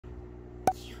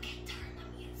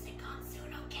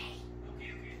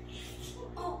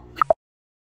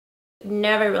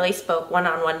never really spoke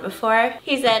one-on-one before.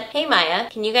 He said, "Hey Maya,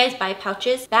 can you guys buy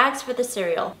pouches? Bags for the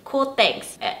cereal. Cool,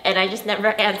 thanks." And I just never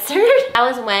answered. That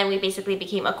was when we basically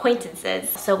became acquaintances.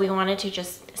 So we wanted to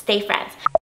just stay friends.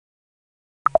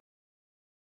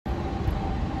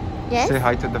 Yes? Say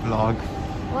hi to the vlog.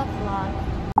 What vlog?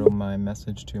 I wrote my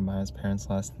message to Maya's parents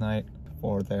last night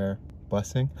for their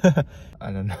blessing.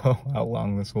 I don't know how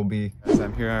long this will be.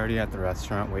 I'm here already at the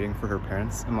restaurant waiting for her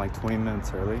parents. I'm like 20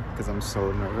 minutes early because I'm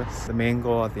so nervous. The main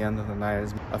goal at the end of the night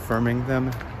is affirming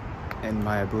them in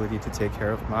my ability to take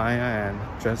care of Maya and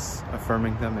just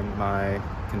affirming them in my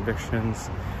convictions,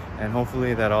 and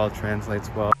hopefully that all translates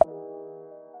well.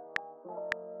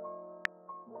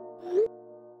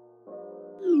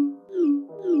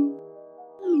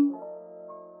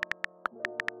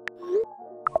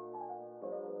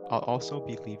 I'll also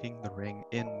be leaving the ring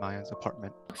in Maya's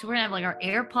apartment. So we're gonna have like our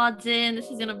AirPods in. This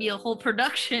is gonna be a whole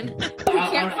production. We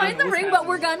can't find the ring, but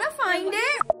we're gonna find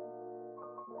it.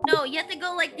 No, you have to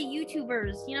go like the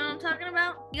YouTubers. You know what I'm talking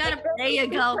about? You gotta, there you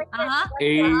go.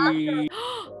 Hey.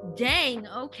 Dang,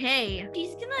 okay.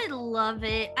 She's gonna love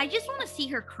it. I just wanna see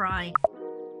her cry.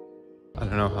 I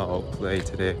don't know how I'll play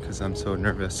today because I'm so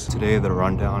nervous. Today the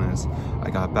rundown is I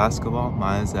got basketball,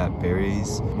 Maya's at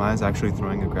Barry's. Maya's actually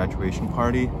throwing a graduation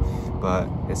party, but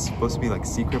it's supposed to be like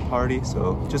secret party,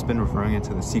 so just been referring it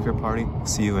to the secret party.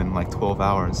 See you in like 12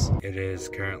 hours. It is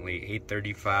currently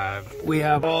 8:35. We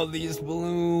have all these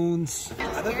balloons. I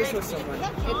thought this was so funny.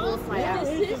 It will fly out.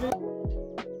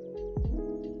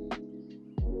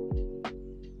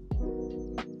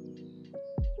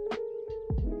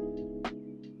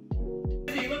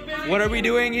 What are we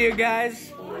doing here,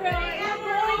 guys? We're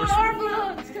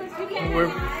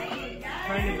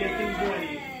trying to get things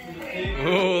ready.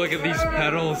 Oh, look at these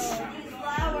petals.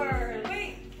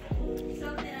 Wait,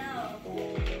 something else.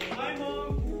 Hi,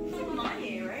 Mom. It's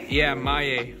Maya, right? Yeah,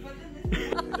 Maya.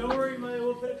 Don't worry, Maya,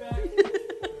 we'll put it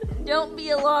back. Don't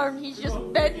be alarmed. He's just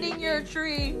bending your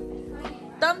tree.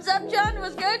 Thumbs up, John.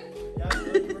 Was good? Yeah,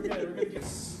 we're good.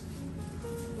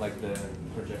 Like the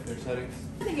projector settings.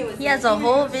 He has a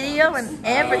whole video and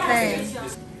everything.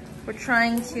 We're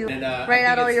trying to write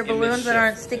out all your balloons that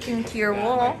aren't sticking to your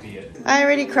wall. I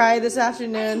already cried this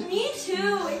afternoon. Me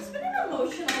too. It's been an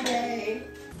emotional day.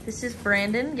 This is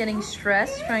Brandon getting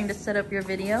stressed trying to set up your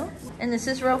video. And this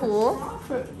is Rahul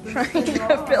trying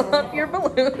to fill up your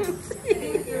balloons.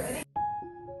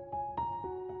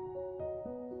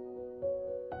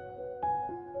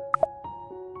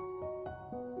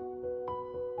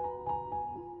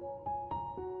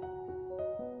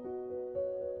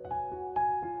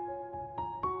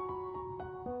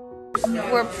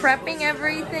 We're prepping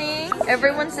everything.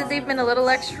 Everyone said they've been a little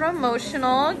extra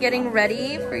emotional getting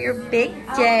ready for your big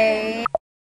day.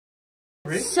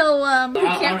 So, we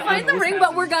can't find the ring,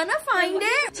 but we're gonna find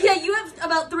it. Yeah, you have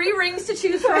about 3 rings to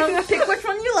choose from. Pick which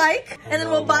one you like, and then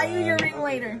we'll buy you your ring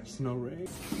later. There's no ring.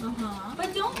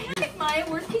 But don't panic, Maya.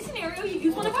 Worst case scenario, you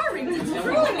use one of our rings. It's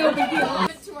really no big deal.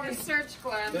 To our search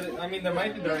glam. I mean, there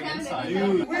might be the ring inside.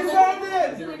 We found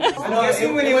it! I'm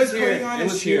guessing when he was putting on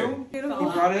his shoe, he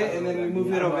brought it and then we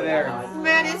moved it over there.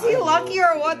 Man, is he lucky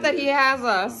or what that he has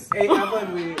us? Hey,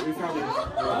 Evelyn, we found it.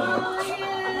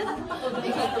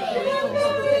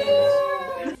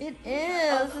 It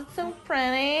is. It's so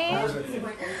pretty.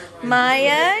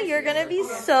 Maya, you're gonna be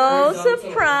so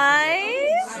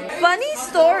surprised. Funny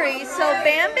story. So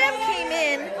Bam Bam came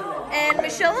in and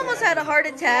Michelle almost had a heart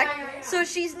attack. So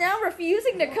she's now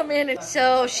refusing to come in.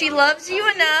 So she loves you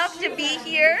enough to be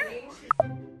here.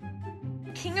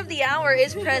 King of the hour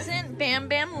is present, Bam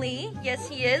Bam Lee. Yes,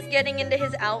 he is getting into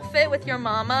his outfit with your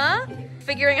mama,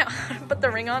 figuring out how to put the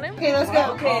ring on him. Okay, let's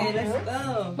go. Okay, let's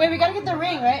go. Wait, we gotta get the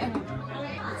ring, right?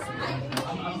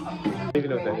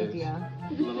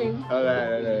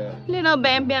 Little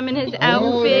Bam Bam in his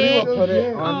outfit. Put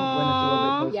it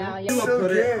on when it's a little bit closer. Yeah. We'll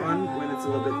put it on when it's a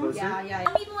little bit closer.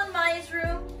 Some people in Maya's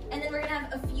room, and then we're gonna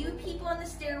have a few people on the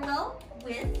stairwell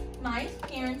with Maya's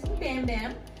parents and Bam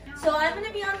Bam. So I'm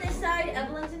gonna be on this side,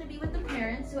 Evelyn's gonna be with the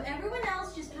parents, so everyone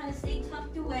else just kind of stay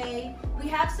tucked away. We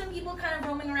have some people kind of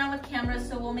roaming around with cameras,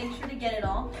 so we'll make sure to get it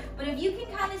all. But if you can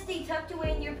kind of stay tucked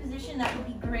away in your position, that would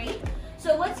be great.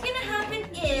 So what's gonna happen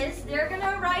is, they're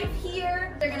gonna arrive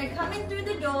here, they're gonna come in through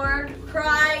the door,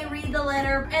 cry, read the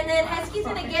letter, and then Hesky's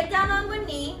gonna get down on one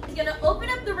knee, he's gonna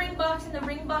open up the ring box, and the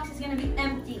ring box is gonna be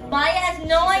empty. Maya has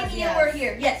no idea we're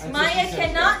here. Yes, Maya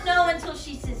cannot know until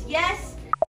she says yes.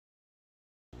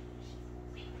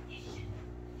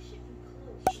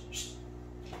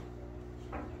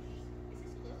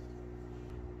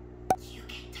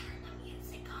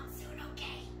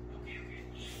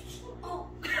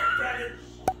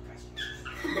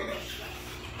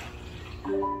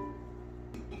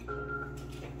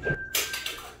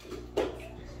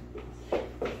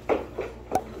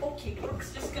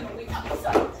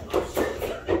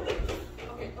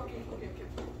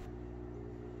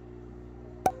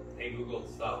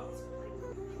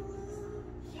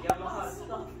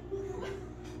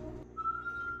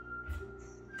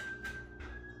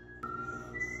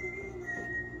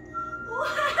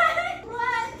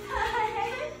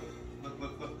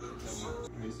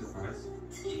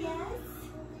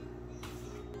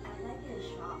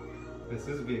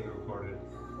 This is being recorded.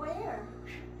 Where?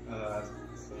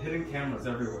 Hidden cameras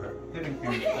everywhere. Hidden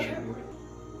cameras everywhere.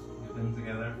 We've been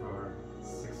together for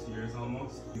 6 years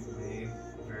almost. We've made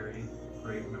very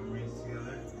great memories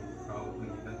together. Probably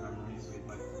even memories we'd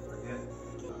like to forget.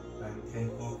 I'm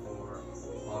thankful for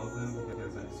all of them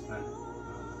because I spent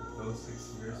those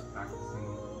 6 years practicing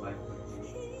life with you.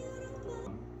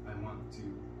 I want to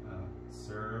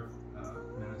serve,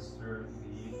 minister,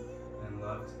 lead, and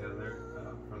love together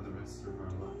for the rest of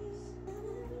our lives.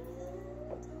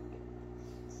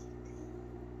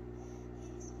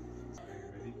 Are you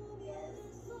ready?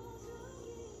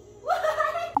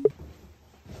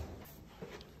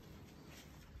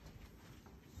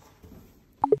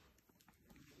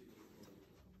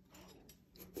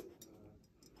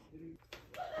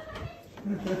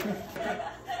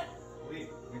 Wait,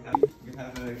 we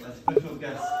have a special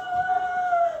guest.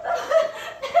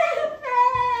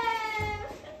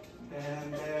 Bam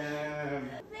Bam!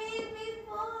 Baby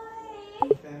boy!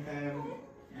 Bam Bam,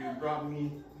 you brought me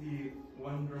the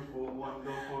wonderful,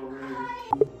 wonderful ring.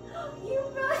 You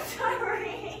brought my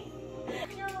ring!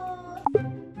 No.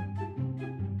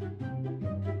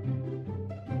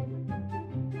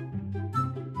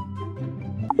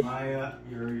 Maya,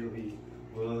 Yuri,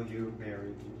 will you marry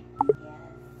me?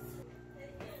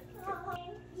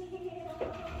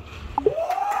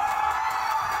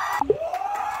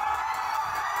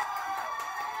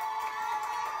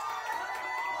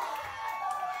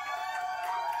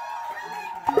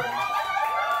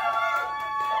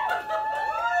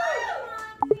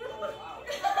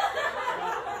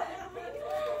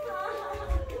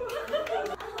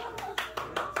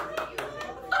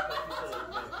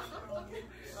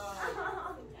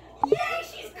 Yay,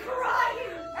 she's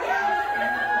crying!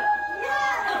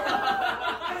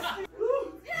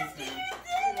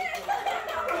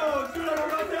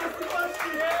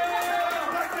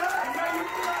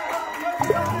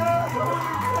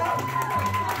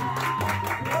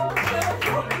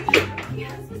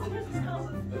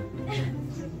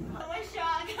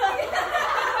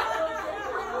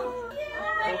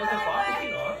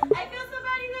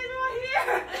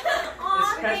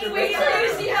 Wait till you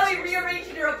see how we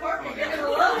rearranged your apartment. You're gonna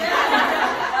love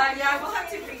that. Yeah, we'll have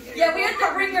to redo it. Yeah, we have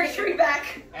to bring your tree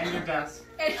back. And your desk.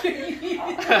 And your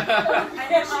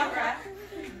Thank you so much.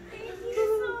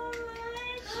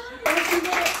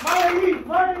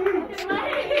 Marty!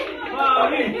 Aw,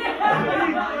 thank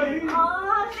you.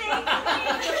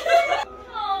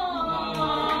 Aww.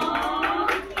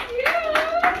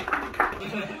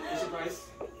 Surprise.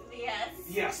 Yes.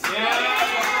 Yes.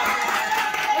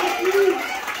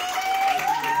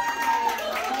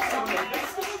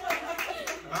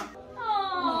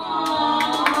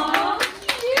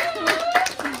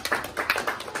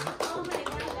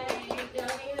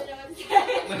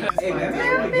 Hey, man.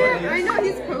 I know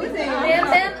he's posing. Bam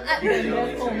Bam. Look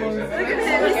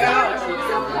at him.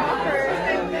 So proper.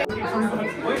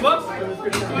 Wait, what?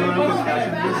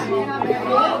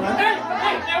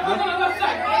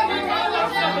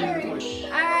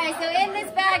 Alright, so in this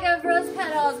bag of rose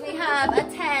petals, we have a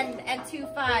 10 and 2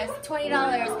 5s,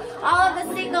 $20. All of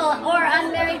the single or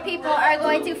unmarried people are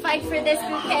going to fight for this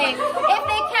bouquet. If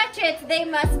they catch it, they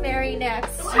must marry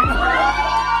next.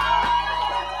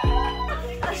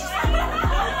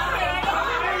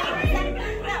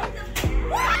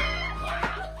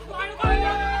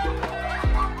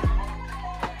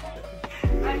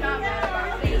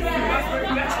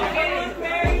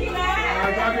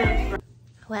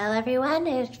 Well, everyone,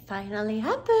 it finally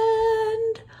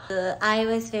happened. I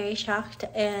was very shocked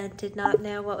and did not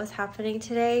know what was happening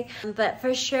today, but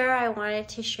for sure I wanted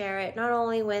to share it not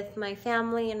only with my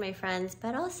family and my friends,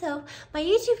 but also my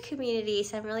YouTube community.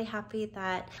 So I'm really happy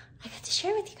that I got to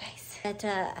share with you guys. But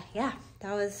yeah,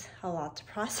 that was a lot to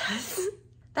process.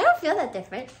 I don't feel that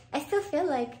different. I still feel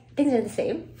like things are the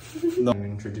same. Let me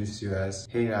introduce you as,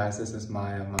 hey guys, this is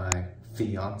Maya, my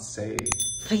fiance.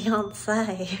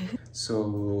 Fiance.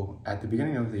 So at the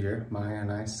beginning of the year, Maya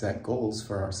and I set goals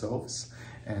for ourselves,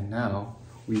 and now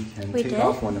we can take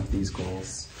off one of these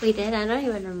goals. We did? I don't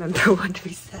even remember what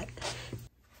we said.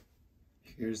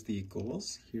 Here's the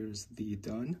goals, here's the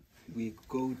done. We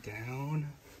go down.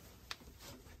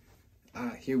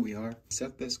 Here we are.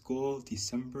 Set this goal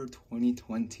December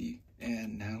 2020,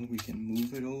 and now we can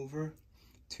move it over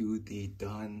to the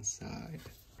done side.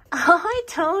 Oh, I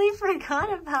totally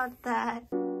forgot about that.